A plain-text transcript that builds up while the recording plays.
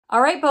All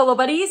right, Bolo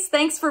buddies,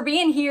 thanks for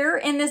being here.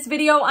 In this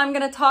video, I'm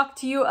going to talk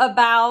to you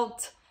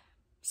about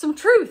some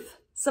truth,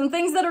 some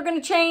things that are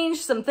going to change,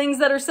 some things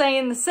that are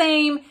staying the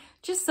same,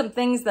 just some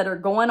things that are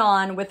going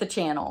on with the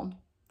channel.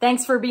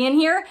 Thanks for being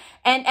here.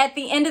 And at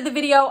the end of the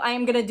video, I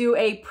am going to do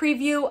a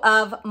preview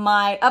of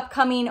my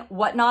upcoming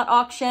Whatnot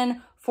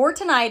auction for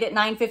tonight at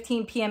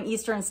 9:15 p.m.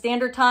 Eastern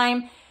Standard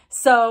Time.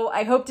 So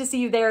I hope to see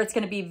you there. It's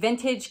going to be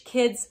vintage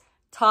kids,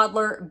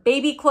 toddler,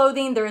 baby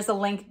clothing. There is a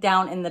link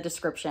down in the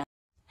description.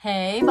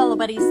 Hey, Bolo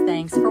buddies,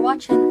 thanks for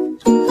watching.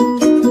 Full-time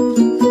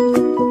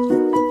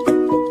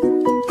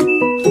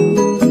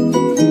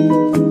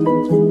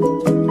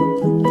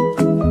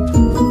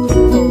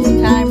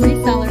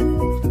reseller.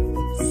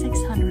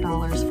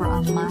 $600 for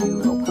a My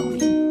Little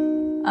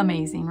Pony.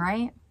 Amazing,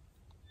 right?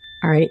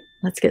 All right,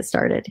 let's get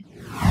started.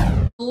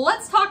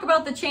 Let's talk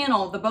about the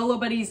channel, the Bolo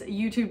Buddies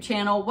YouTube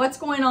channel, what's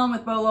going on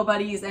with Bolo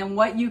Buddies and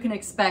what you can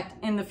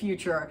expect in the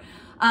future.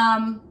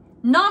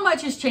 Not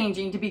much is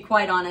changing, to be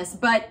quite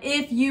honest, but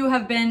if you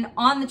have been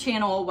on the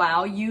channel a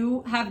while,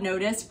 you have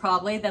noticed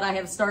probably that I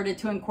have started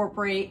to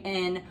incorporate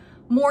in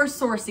more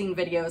sourcing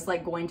videos,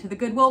 like going to the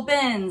Goodwill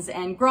bins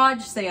and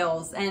garage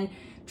sales and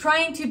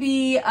trying to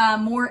be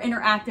more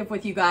interactive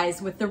with you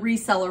guys with the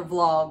reseller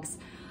vlogs.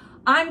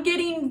 I'm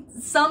getting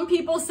some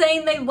people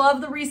saying they love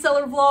the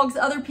reseller vlogs,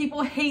 other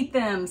people hate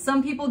them.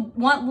 Some people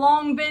want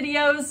long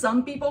videos,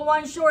 some people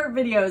want short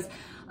videos.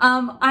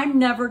 I'm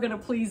never gonna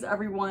please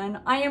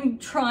everyone. I am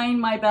trying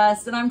my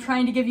best and I'm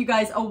trying to give you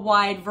guys a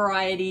wide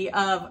variety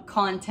of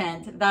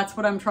content. That's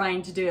what I'm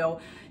trying to do.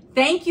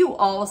 Thank you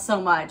all so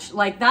much.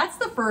 Like, that's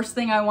the first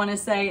thing I wanna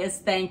say is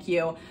thank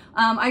you.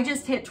 I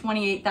just hit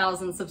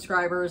 28,000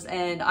 subscribers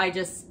and I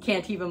just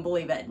can't even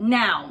believe it.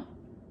 Now,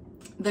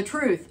 the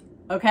truth,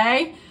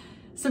 okay?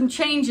 Some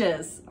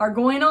changes are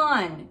going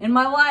on in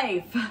my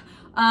life.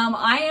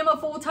 I am a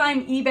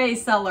full-time eBay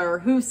seller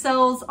who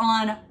sells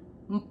on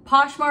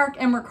Poshmark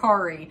and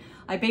Mercari.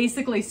 I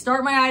basically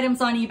start my items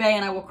on eBay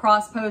and I will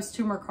cross-post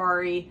to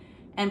Mercari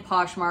and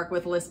Poshmark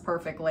with List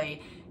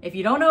Perfectly. If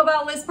you don't know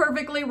about List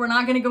Perfectly, we're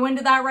not going to go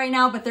into that right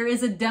now, but there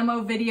is a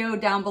demo video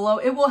down below.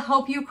 It will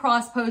help you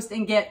cross-post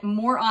and get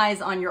more eyes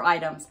on your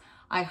items.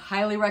 I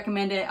highly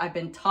recommend it. I've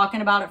been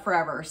talking about it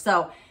forever.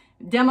 So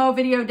demo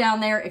video down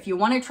there. If you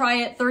want to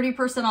try it,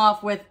 30%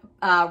 off with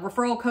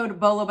referral code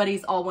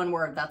BOLOBUDDIES, all one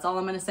word. That's all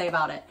I'm going to say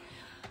about it.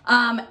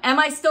 Am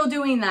I still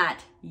doing that?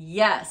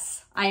 Yes.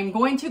 I am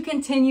going to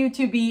continue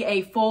to be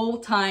a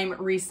full-time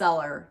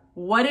reseller.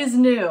 What is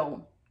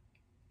new?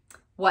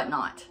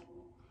 Whatnot.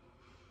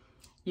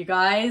 You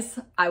guys,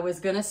 I was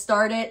going to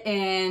start it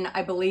in,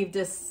 I believe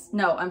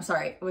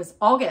it was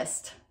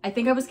August. I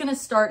think I was going to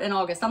start in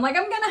August. I'm like,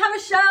 I'm going to have a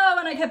show.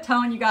 And I kept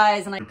telling you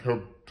guys and I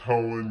kept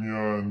telling you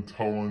and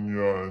telling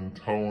you and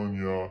telling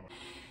you.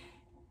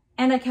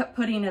 And I kept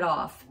putting it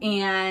off.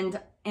 And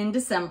in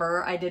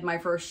December, I did my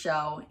first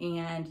show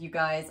and you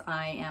guys,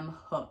 I am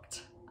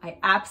hooked. I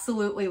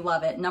absolutely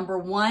love it. Number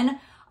one,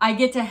 I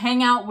get to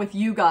hang out with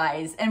you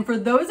guys. And for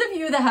those of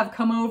you that have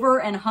come over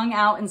and hung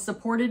out and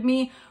supported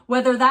me,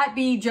 whether that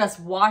be just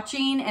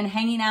watching and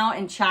hanging out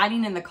and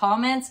chatting in the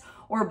comments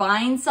or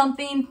buying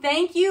something,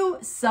 thank you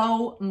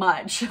so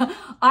much.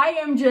 I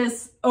am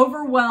just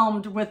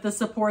overwhelmed with the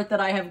support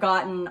that I have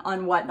gotten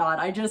on Whatnot.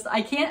 I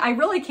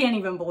really can't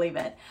even believe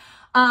it.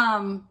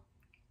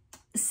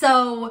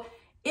 So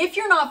if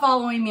you're not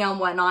following me on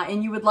Whatnot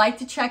and you would like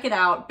to check it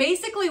out,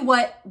 basically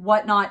what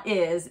Whatnot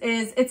is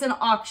it's an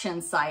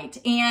auction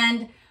site.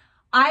 And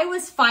I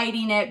was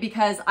fighting it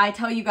because I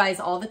tell you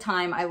guys all the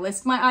time, I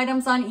list my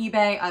items on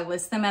eBay, I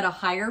list them at a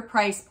higher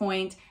price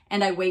point,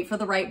 and I wait for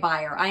the right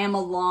buyer. I am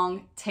a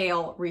long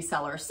tail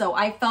reseller. So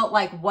I felt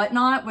like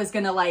Whatnot was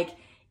gonna like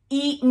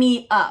eat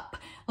me up.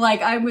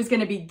 Like I was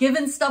gonna be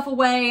giving stuff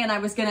away and I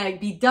was gonna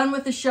be done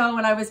with the show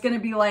and I was gonna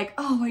be like,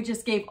 oh, I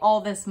just gave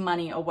all this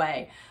money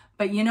away.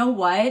 But you know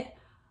what?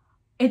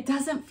 It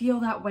doesn't feel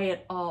that way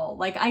at all.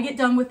 Like I get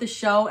done with the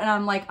show and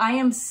I'm like, I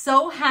am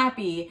so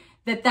happy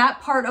that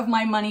that part of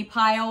my money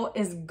pile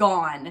is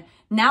gone.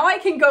 Now I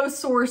can go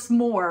source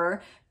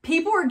more.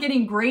 People are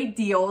getting great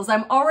deals.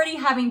 I'm already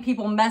having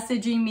people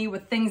messaging me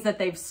with things that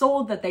they've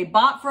sold, that they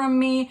bought from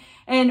me,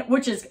 and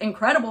which is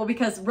incredible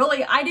because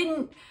really I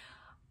didn't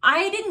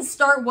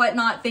start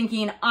Whatnot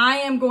thinking I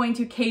am going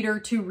to cater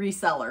to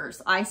resellers.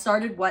 I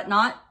started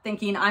Whatnot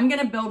thinking I'm going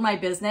to build my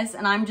business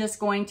and I'm just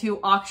going to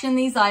auction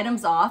these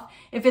items off.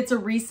 If it's a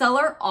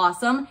reseller,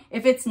 awesome.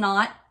 If it's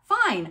not,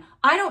 fine.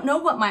 I don't know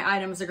what my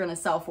items are going to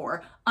sell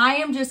for. I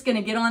am just going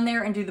to get on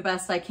there and do the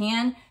best I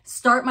can,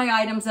 start my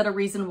items at a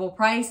reasonable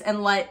price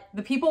and let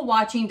the people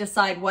watching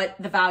decide what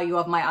the value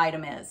of my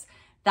item is.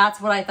 That's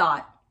what I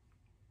thought.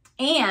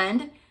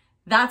 And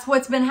that's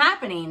what's been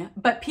happening,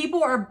 but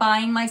people are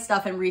buying my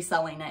stuff and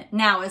reselling it.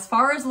 Now, as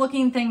far as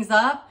looking things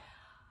up,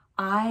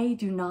 I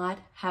do not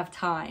have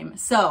time.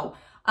 So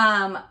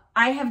I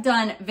have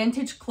done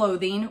vintage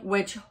clothing,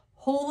 which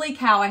holy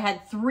cow, I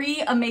had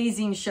 3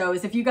 amazing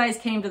shows. If you guys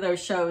came to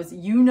those shows,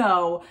 you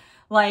know,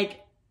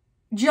 like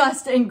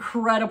just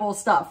incredible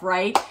stuff,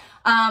 right?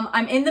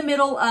 I'm in the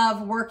middle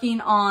of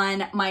working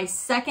on my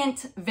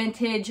second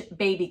vintage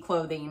baby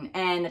clothing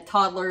and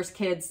toddlers,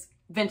 kids,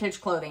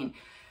 vintage clothing.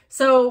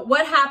 So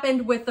what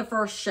happened with the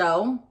first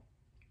show?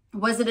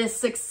 Was it a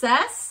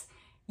success?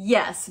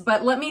 Yes,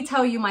 but let me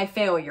tell you my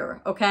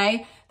failure,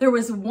 okay? There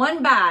was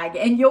one bag,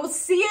 and you'll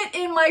see it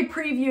in my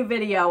preview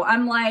video.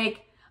 I'm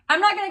like, I'm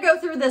not gonna go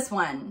through this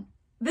one.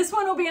 This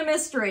one will be a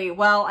mystery.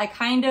 Well,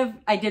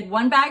 I did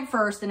one bag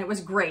first, and it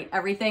was great.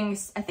 Everything,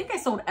 I think I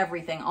sold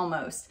everything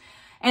almost.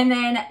 And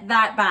then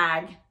that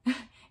bag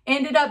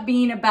ended up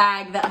being a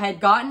bag that I had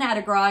gotten at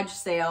a garage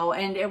sale,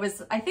 and it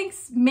was, I think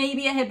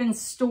maybe it had been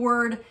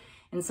stored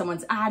in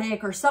someone's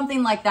attic or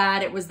something like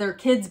that. It was their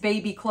kids'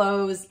 baby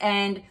clothes,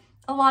 and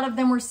a lot of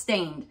them were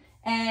stained.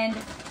 And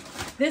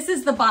this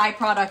is the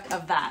byproduct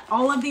of that.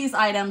 All of these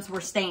items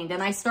were stained,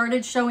 and I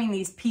started showing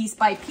these piece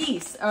by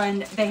piece,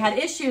 and they had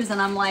issues,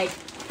 and I'm like,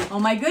 oh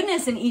my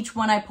goodness. And each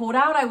one I pulled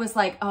out, I was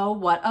like, oh,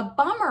 what a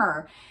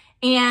bummer.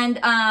 And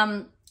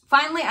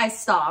finally I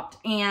stopped,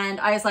 and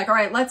I was like, all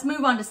right, let's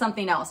move on to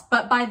something else.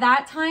 But by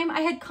that time,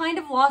 I had kind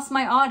of lost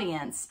my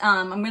audience.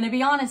 I'm gonna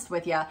be honest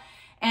with you.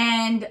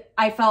 And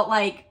I felt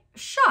like,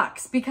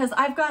 shucks, because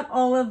I've got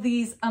all of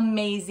these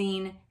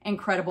amazing,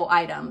 incredible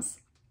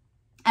items.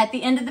 At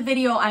the end of the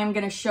video, I'm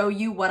gonna show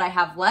you what I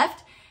have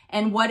left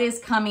and what is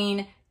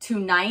coming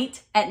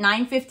tonight at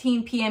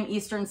 9:15 p.m.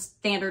 Eastern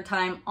Standard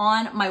Time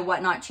on my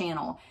Whatnot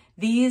channel.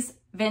 These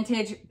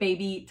vintage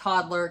baby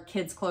toddler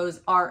kids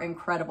clothes are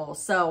incredible.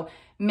 So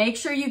make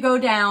sure you go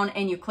down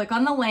and you click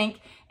on the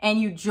link and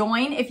you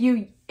join. If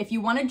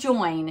you wanna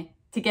join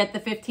to get the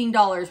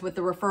 $15 with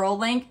the referral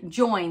link,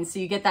 join so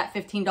you get that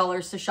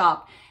 $15 to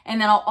shop. And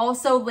then I'll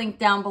also link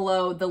down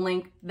below the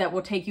link that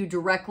will take you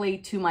directly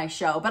to my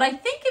show. But I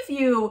think if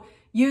you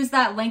use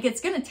that link, it's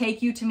gonna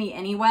take you to me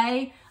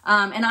anyway.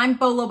 And I'm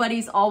Bolo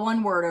Buddies, all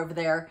one word over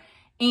there.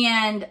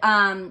 And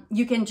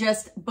you can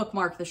just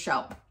bookmark the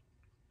show.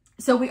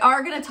 So we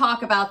are gonna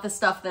talk about the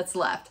stuff that's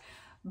left.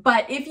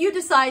 But if you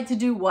decide to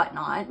do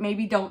Whatnot,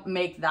 maybe don't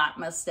make that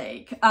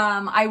mistake.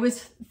 I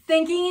was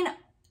thinking,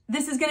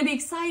 this is gonna be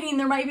exciting.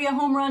 There might be a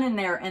home run in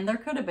there, and there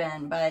could have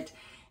been, but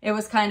it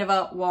was kind of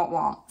a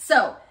womp.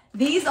 So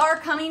these are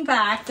coming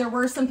back. There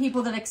were some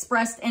people that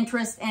expressed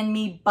interest in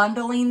me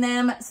bundling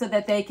them so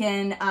that they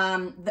can,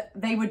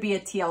 they would be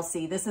a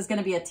TLC. This is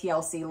gonna be a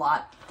TLC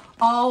lot.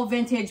 All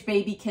vintage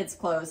baby kids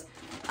clothes.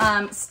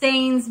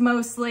 Stains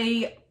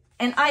mostly,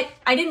 and I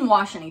didn't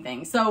wash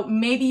anything. So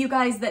maybe you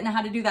guys that know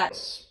how to do that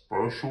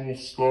special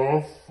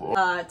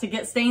stuff to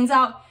get stains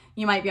out,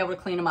 you might be able to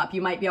clean them up.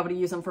 You might be able to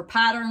use them for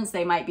patterns.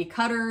 They might be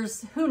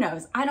cutters. Who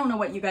knows? I don't know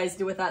what you guys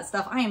do with that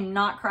stuff. I am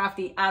not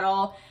crafty at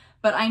all,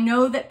 but I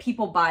know that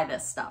people buy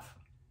this stuff.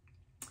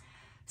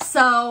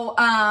 So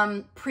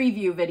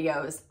preview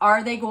videos,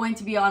 are they going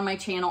to be on my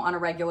channel on a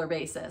regular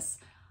basis?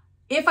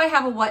 If I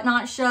have a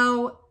Whatnot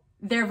show,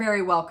 there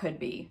very well could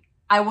be.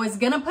 I was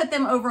gonna put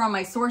them over on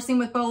my Sourcing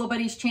with Bolo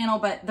Buddies channel,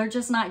 but they're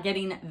just not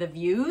getting the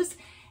views.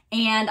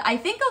 And I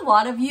think a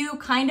lot of you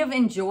kind of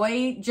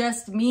enjoy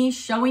just me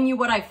showing you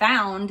what I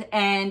found,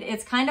 and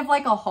it's kind of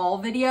like a haul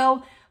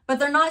video, but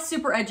they're not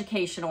super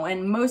educational.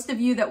 And most of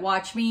you that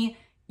watch me,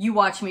 you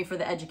watch me for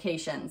the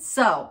education.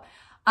 So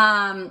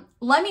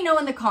let me know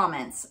in the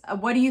comments,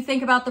 what do you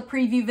think about the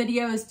preview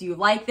videos? Do you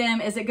like them?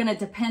 Is it gonna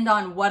depend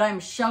on what I'm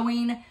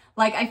showing?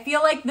 Like, I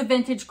feel like the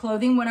vintage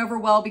clothing went over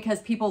well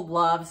because people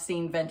love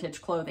seeing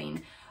vintage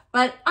clothing.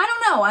 But I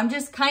don't know, I'm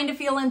just kind of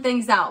feeling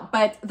things out.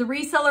 But the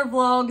reseller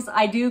vlogs,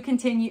 I do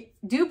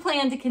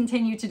plan to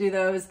continue to do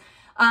those.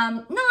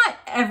 Not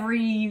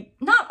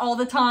all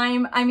the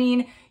time. I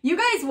mean, you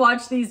guys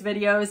watch these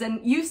videos and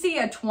you see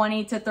a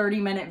 20 to 30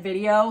 minute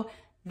video.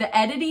 The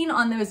editing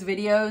on those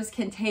videos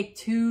can take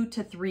 2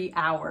 to 3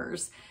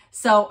 hours.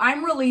 So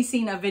I'm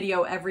releasing a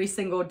video every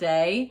single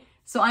day.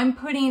 So I'm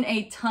putting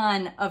a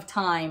ton of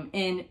time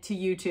into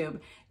YouTube.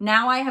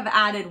 Now I have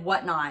added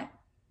Whatnot.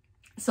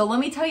 So let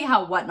me tell you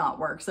how Whatnot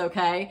works,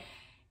 okay?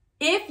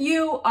 If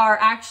you are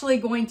actually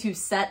going to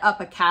set up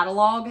a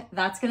catalog,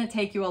 that's gonna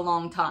take you a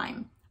long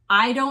time.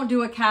 I don't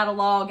do a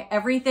catalog.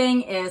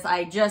 Everything is,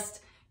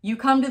 you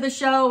come to the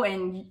show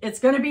and it's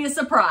gonna be a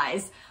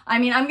surprise. I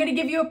mean, I'm gonna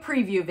give you a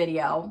preview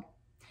video,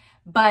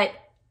 but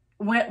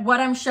what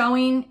I'm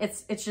showing,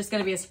 it's just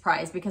gonna be a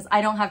surprise because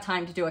I don't have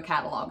time to do a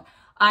catalog.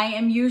 I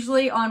am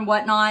usually on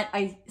Whatnot.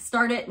 I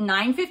start at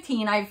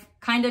 9:15. I've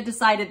kind of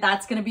decided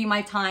that's gonna be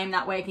my time.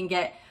 That way I can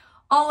get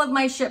all of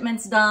my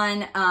shipments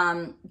done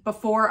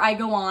before I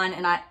go on,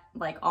 and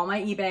like all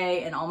my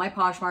eBay and all my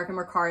Poshmark and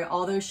Mercari,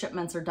 all those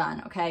shipments are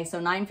done, okay? So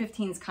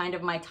 9:15 is kind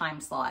of my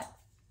time slot.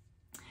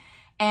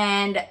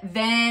 And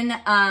then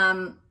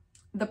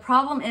the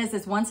problem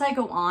is once I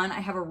go on,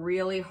 I have a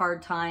really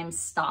hard time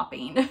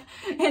stopping.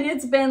 And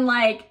it's been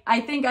like,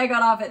 I think I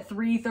got off at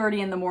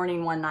 3:30 in the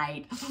morning one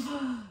night.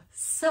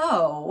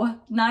 So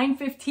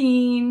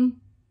 9:15,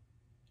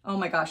 oh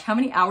my gosh, how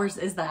many hours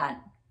is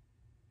that?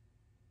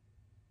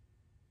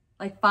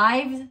 Like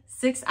 5,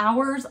 6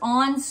 hours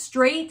on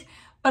straight,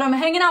 but I'm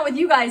hanging out with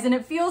you guys and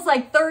it feels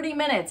like 30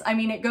 minutes. I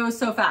mean, it goes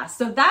so fast.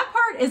 So that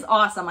part is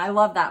awesome. I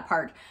love that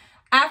part.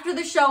 After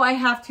the show, I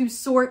have to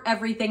sort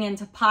everything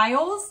into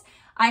piles.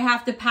 I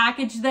have to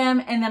package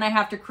them, and then I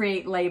have to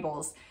create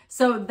labels.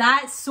 So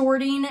that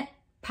sorting,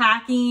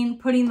 packing,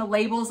 putting the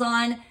labels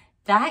on,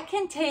 that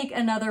can take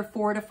another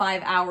 4 to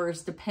 5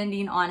 hours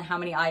depending on how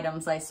many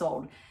items I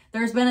sold.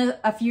 There's been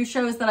a few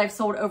shows that I've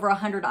sold over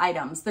 100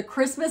 items. The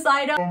Christmas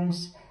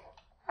items,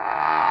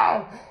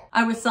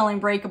 I was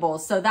selling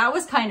breakables, so that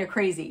was kind of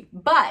crazy.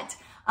 But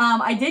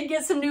I did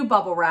get some new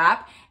bubble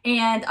wrap,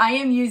 and I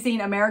am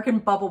using American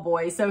Bubble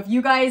Boy. So if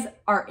you guys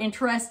are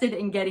interested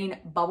in getting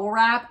bubble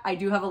wrap, I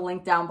do have a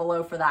link down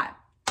below for that.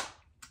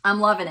 I'm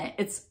loving it.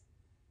 It's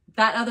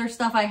that other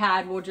stuff I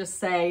had, will just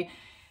say,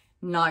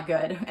 not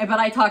good. But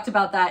I talked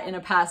about that in a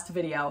past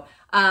video.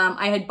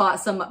 I had bought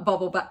some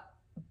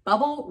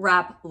bubble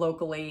wrap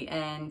locally,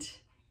 and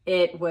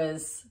it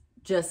was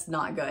just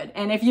not good.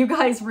 And if you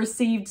guys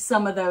received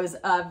some of those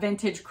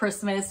vintage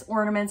Christmas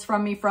ornaments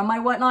from me from my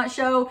Whatnot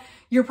show,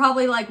 you're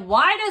probably like,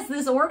 why does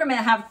this ornament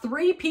have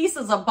 3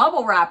 pieces of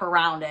bubble wrap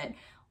around it?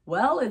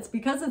 Well, it's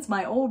because it's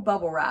my old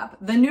bubble wrap.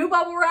 The new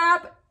bubble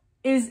wrap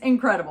is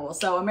incredible.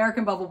 So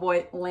American Bubble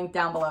Boy, link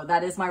down below.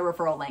 That is my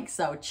referral link.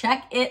 So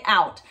check it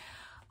out.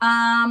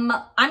 I'm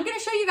going to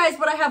show you guys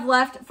what I have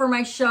left for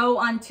my show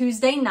on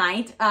Tuesday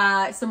night.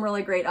 Some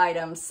really great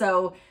items.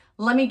 So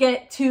let me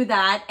get to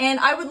that. And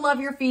I would love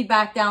your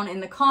feedback down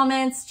in the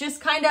comments. Just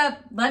kind of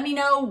let me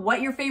know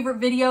what your favorite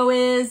video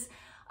is.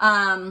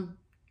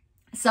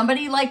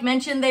 Somebody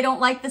mentioned they don't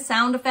like the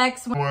sound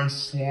effects when I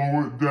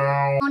slow it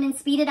down and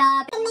speed it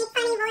up and make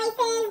funny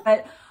voices.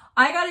 But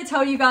I gotta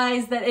tell you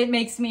guys that it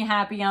makes me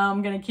happy, and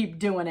I'm gonna keep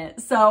doing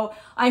it. So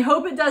I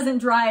hope it doesn't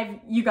drive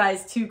you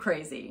guys too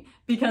crazy,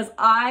 because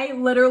I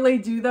literally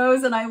do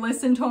those and I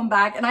listen to them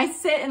back and I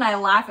sit and I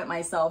laugh at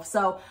myself.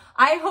 So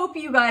I hope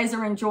you guys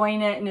are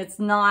enjoying it, and it's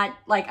not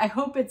I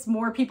hope it's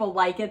more people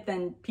like it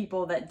than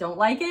people that don't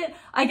like it.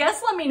 I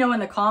guess let me know in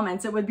the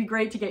comments. It would be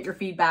great to get your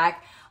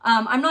feedback.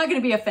 I'm not gonna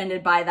be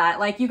offended by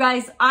that. You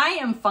guys, I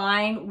am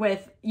fine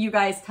with you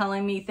guys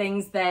telling me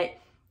things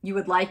that you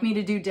would like me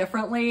to do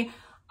differently.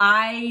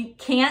 I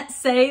can't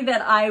say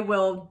that I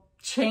will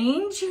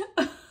change,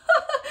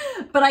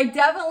 but I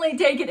definitely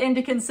take it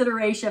into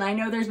consideration. I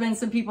know there's been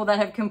some people that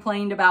have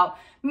complained about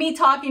me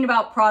talking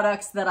about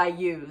products that I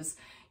use.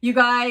 You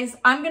guys,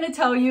 I'm going to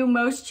tell you,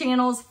 most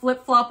channels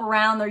flip-flop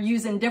around. They're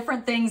using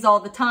different things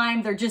all the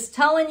time. They're just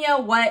telling you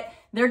what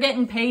they're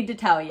getting paid to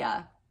tell you.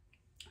 I'm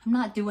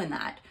not doing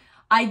that.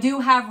 I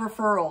do have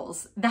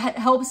referrals. That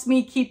helps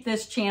me keep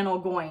this channel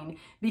going,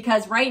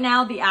 because right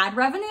now the ad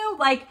revenue,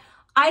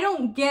 I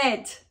don't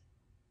get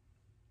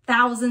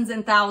thousands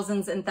and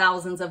thousands and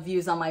thousands of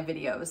views on my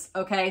videos,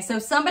 okay? So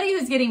somebody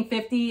who's getting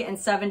 50 and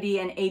 70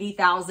 and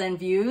 80,000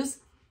 views,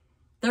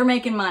 they're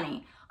making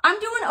money. I'm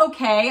doing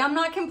okay, I'm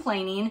not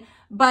complaining,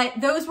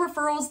 but those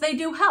referrals, they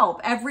do help.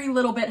 Every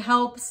little bit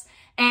helps.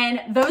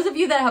 And those of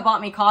you that have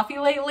bought me coffee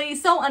lately,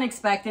 so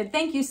unexpected,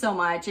 thank you so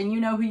much. And you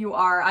know who you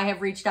are. I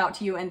have reached out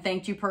to you and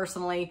thanked you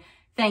personally.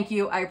 Thank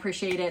you, I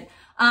appreciate it.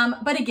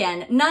 But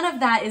again, none of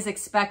that is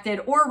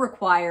expected or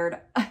required.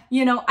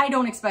 You know, I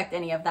don't expect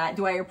any of that.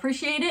 Do I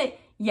appreciate it?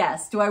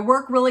 Yes. Do I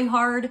work really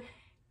hard?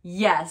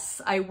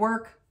 Yes, I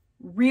work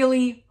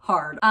really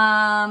hard.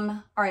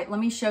 All right, let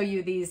me show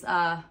you these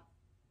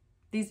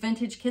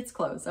vintage kids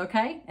clothes,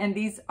 okay? And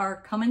these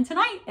are coming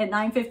tonight at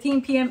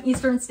 9:15 p.m.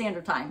 Eastern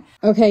Standard Time.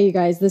 Okay, you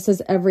guys, this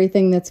is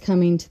everything that's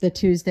coming to the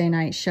Tuesday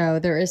night show.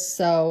 There is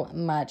so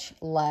much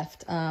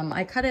left.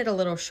 I cut it a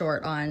little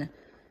short on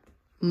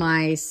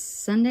my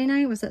Sunday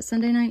night. Was that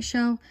Sunday night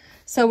show?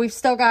 So we've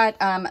still got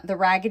the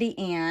Raggedy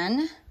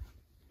Ann.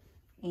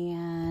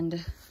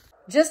 And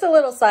just a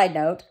little side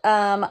note,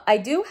 I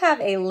do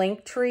have a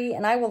link tree,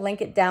 and I will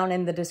link it down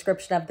in the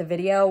description of the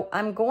video.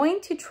 I'm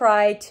going to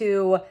try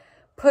to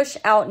push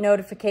out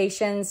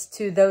notifications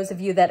to those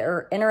of you that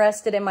are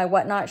interested in my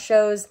Whatnot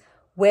shows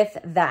with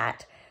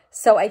that.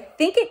 So I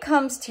think it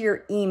comes to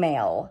your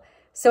email.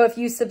 So if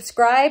you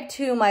subscribe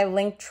to my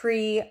link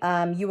tree,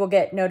 you will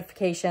get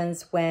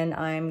notifications when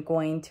I'm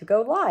going to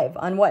go live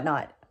on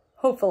Whatnot.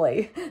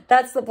 Hopefully,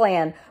 that's the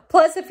plan.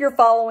 Plus, if you're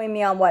following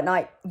me on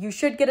Whatnot, you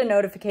should get a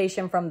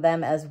notification from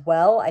them as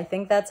well. I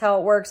think that's how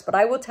it works, but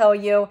I will tell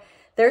you,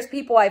 there's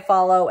people I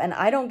follow and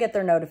I don't get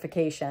their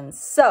notifications.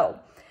 So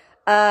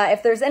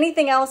if there's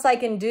anything else I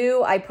can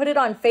do, I put it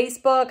on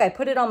Facebook, I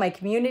put it on my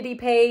community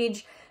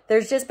page.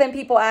 There's just been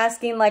people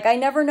asking, I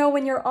never know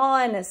when you're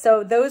on.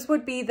 So those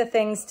would be the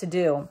things to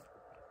do.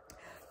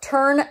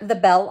 Turn the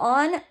bell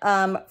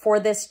on for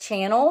this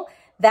channel.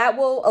 That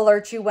will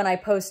alert you when I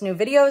post new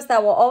videos.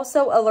 That will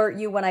also alert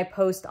you when I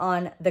post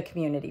on the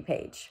community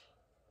page.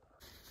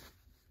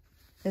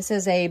 This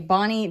is a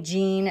Bonnie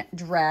Jean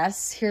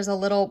dress. Here's a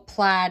little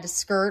plaid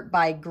skirt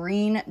by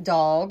Green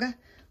Dog.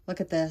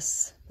 Look at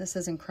this. This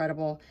is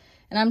incredible.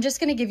 And I'm just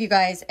going to give you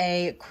guys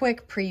a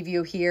quick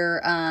preview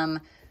here.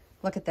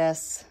 Look at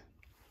this.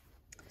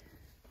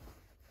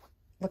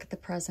 Look at the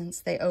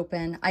presents they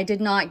open. I did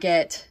not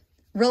get,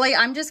 really,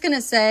 I'm just going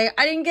to say,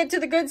 I didn't get to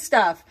the good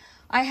stuff.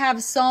 I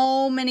have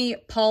so many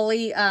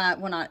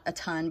well, not a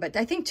ton, but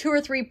I think 2 or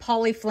 3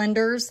 Poly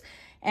Flinders.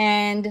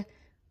 And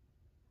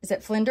Is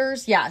it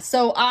Flinders? Yeah.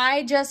 So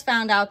I just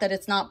found out that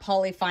it's not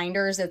Poly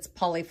Finders, it's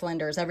Poly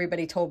Flinders.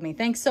 Everybody told me.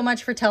 Thanks so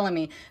much for telling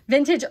me.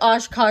 Vintage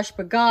Oshkosh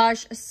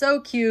Bagosh.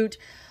 So cute.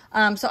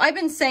 So I've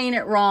been saying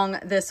it wrong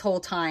this whole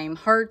time.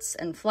 Hearts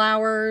and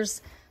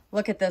flowers.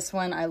 Look at this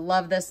one. I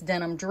love this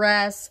denim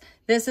dress.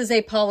 This is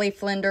a Poly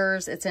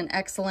Flinders. It's in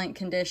excellent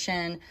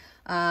condition.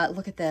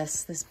 Look at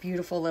this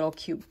beautiful little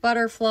cute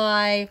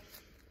butterfly.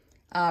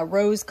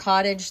 Rose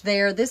Cottage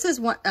there. This is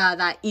what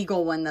that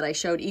eagle one that I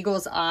showed,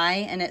 Eagle's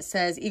Eye, and it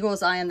says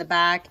Eagle's Eye on the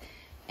back,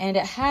 and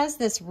it has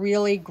this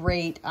really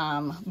great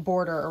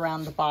border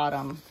around the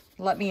bottom.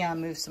 Let me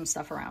move some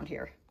stuff around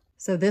here.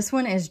 So this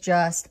one is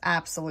just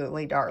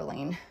absolutely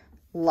darling.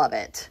 Love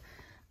it.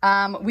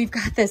 We've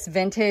got this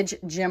vintage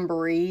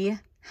Gymboree.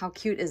 How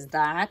cute is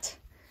that?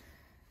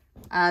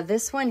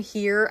 This one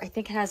here, I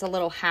think it has a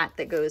little hat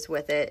that goes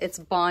with it. It's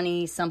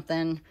Bonnie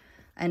something,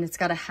 and it's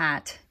got a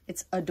hat.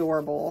 It's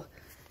adorable.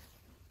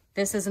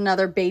 This is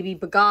another baby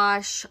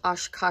bagosh,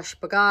 Oshkosh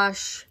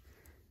Bagosh.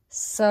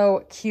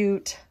 So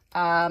cute.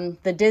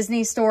 The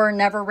Disney store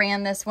never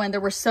ran this one. There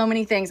were so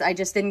many things I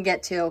just didn't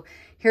get to.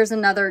 Here's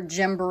another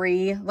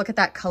Gymboree. Look at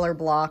that color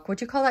block.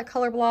 Would you call that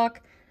color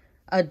block?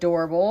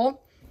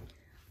 Adorable.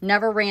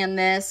 Never ran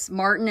this.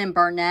 Martin and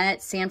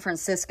Barnett, San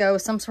Francisco.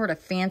 Some sort of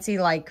fancy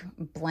like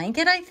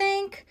blanket, I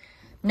think.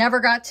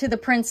 Never got to the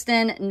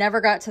Princeton.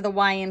 Never got to the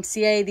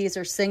YMCA. These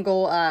are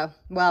single,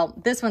 well,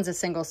 this one's a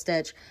single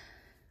stitch.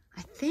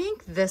 I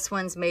think this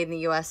one's made in the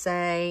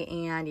USA,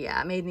 and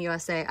yeah, made in the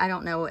USA. I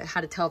don't know how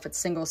to tell if it's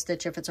single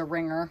stitch, if it's a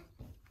ringer.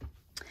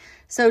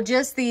 So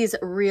just these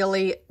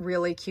really,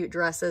 really cute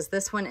dresses.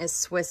 This one is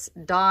Swiss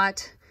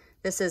Dot.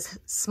 This is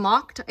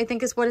Smocked, I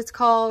think is what it's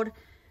called.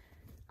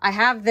 I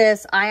have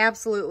this. I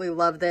absolutely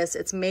love this.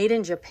 It's made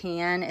in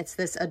Japan. It's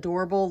this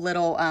adorable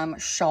little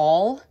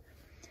shawl.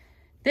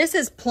 This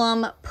is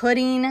Plum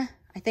Pudding,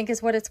 I think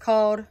is what it's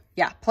called.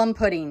 Yeah, Plum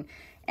Pudding.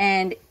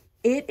 And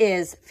it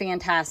is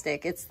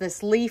fantastic. It's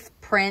this leaf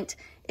print.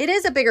 It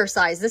is a bigger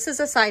size. This is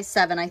a size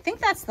 7. I think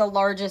that's the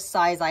largest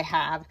size I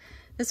have.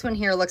 This one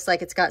here looks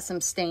like it's got some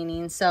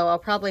staining, so I'll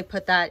probably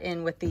put that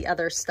in with the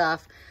other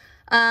stuff.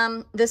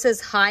 This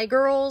is Hi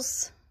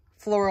Girls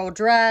floral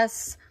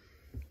dress.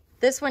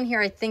 This one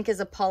here I think is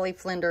a Poly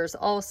Flinders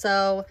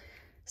also.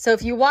 So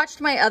if you watched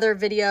my other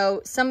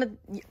video,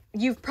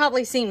 you've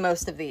probably seen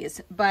most of these,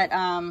 but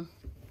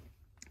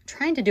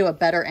trying to do a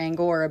better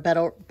angle or a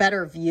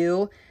better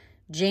view.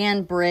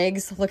 Jan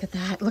Briggs, look at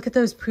that. Look at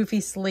those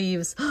poofy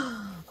sleeves.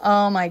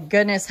 Oh my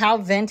goodness, how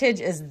vintage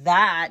is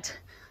that?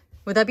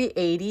 Would that be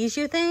 80s,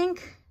 you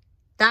think?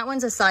 That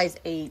one's a size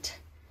 8.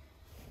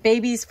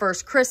 Baby's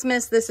First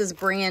Christmas, this is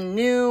brand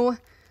new.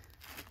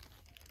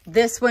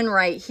 This one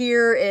right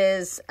here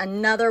is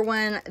another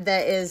one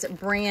that is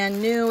brand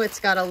new.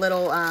 It's got a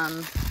little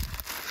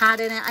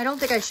hat in it. I don't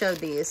think I showed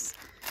these.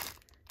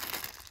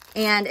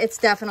 And it's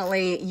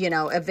definitely, you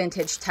know, a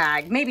vintage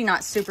tag. Maybe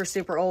not super,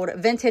 super old.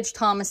 Vintage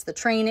Thomas the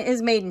Train. It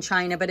is made in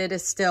China, but it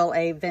is still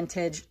a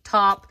vintage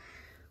top.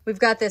 We've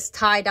got this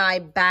tie-dye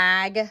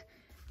bag.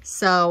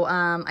 So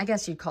I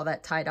guess you'd call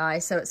that tie-dye.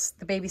 So it's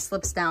the baby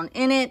slips down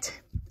in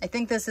it. I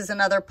think this is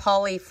another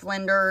Poly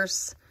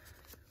Flinders.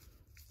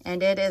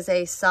 And it is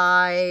a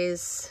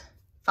size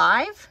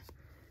 5.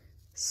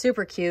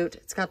 Super cute.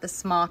 It's got the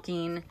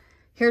smocking.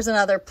 Here's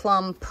another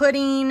Plum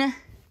Pudding.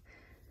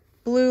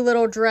 Blue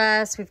little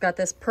dress. We've got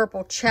this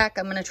purple check.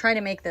 I'm going to try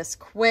to make this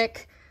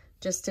quick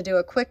just to do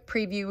a quick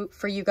preview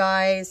for you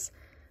guys.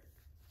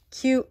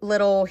 Cute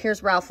little,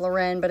 here's Ralph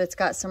Lauren, but it's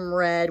got some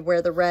red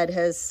where the red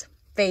has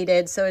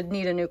faded, so it'd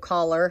need a new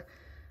collar.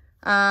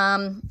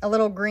 A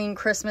little green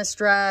Christmas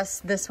dress.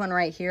 This one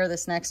right here,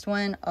 this next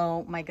one.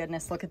 Oh my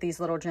goodness, look at these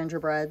little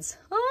gingerbreads.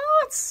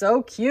 Oh, it's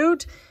so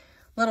cute.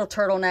 Little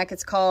turtleneck.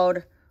 It's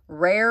called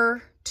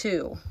Rare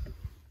 2.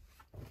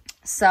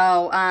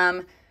 So,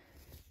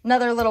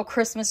 another little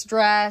Christmas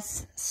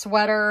dress,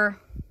 sweater.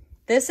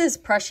 This is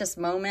Precious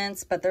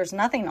Moments, but there's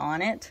nothing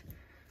on it.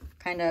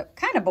 Kind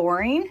of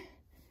boring.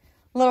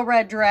 Little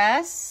red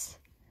dress,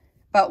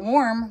 but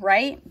warm,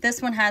 right? This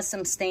one has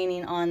some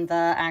staining on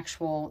the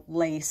actual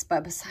lace,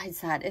 but besides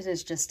that, it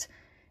is just,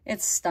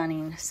 it's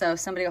stunning. So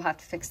somebody will have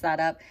to fix that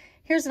up.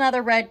 Here's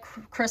another red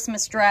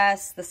Christmas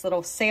dress, this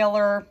little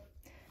sailor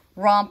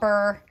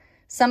romper.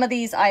 Some of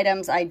these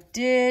items I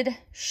did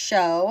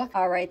show.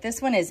 All right, this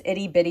one is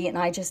Itty Bitty, and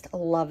I just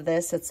love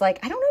this. It's like,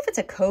 I don't know if it's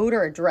a coat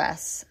or a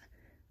dress,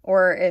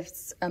 or if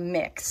it's a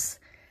mix.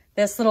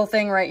 This little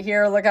thing right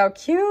here, look how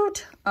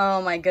cute. Oh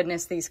my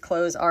goodness, these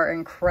clothes are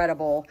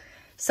incredible.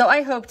 So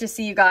I hope to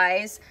see you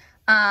guys.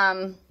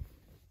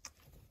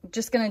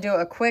 Just gonna do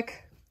a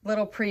quick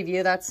little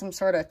preview. That's some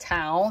sort of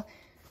towel.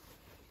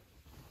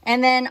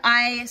 And then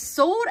I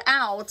sold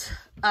out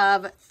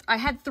of, I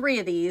had 3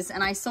 of these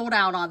and I sold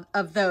out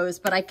of those,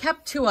 but I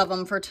kept 2 of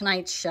them for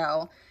tonight's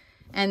show.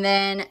 And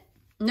then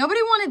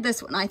nobody wanted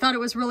this one. I thought it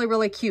was really,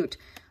 really cute.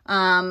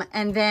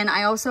 And then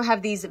I also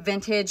have these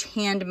vintage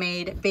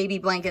handmade baby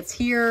blankets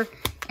here,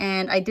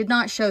 and I did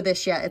not show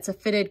this yet. It's a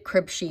fitted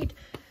crib sheet.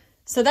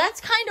 So that's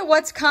kind of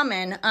what's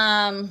coming.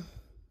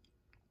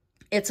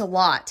 it's a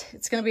lot.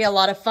 It's going to be a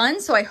lot of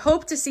fun. So I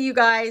hope to see you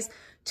guys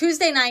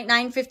Tuesday night,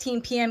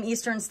 9:15 p.m.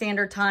 Eastern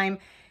Standard Time.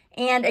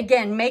 And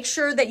again, make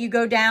sure that you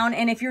go down.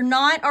 And if you're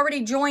not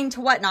already joined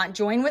to Whatnot,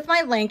 join with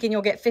my link and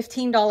you'll get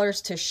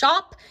 $15 to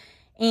shop.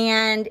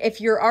 And if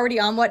you're already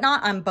on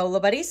Whatnot, I'm Bolo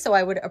Buddies, so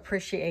I would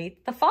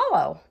appreciate the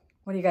follow.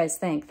 What do you guys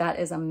think? That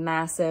is a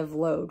massive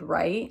load,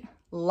 right?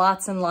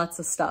 Lots and lots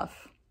of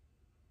stuff.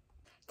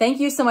 Thank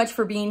you so much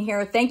for being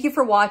here. Thank you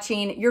for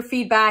watching. Your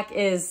feedback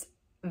is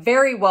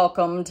very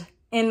welcomed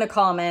in the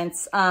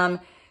comments.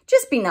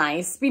 Just be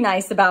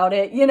nice about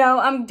it. You know,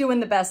 I'm doing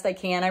the best I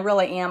can. I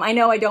really am. I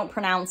know I don't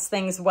pronounce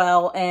things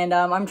well, and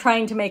I'm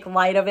trying to make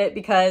light of it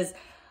because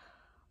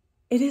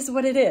it is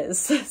what it is.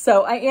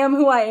 So I am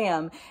who I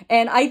am.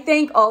 And I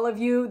thank all of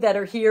you that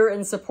are here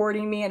and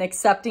supporting me and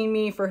accepting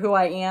me for who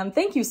I am.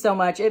 Thank you so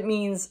much. It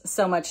means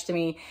so much to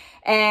me.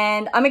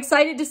 And I'm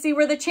excited to see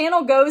where the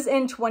channel goes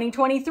in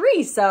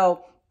 2023.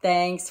 So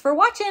thanks for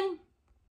watching.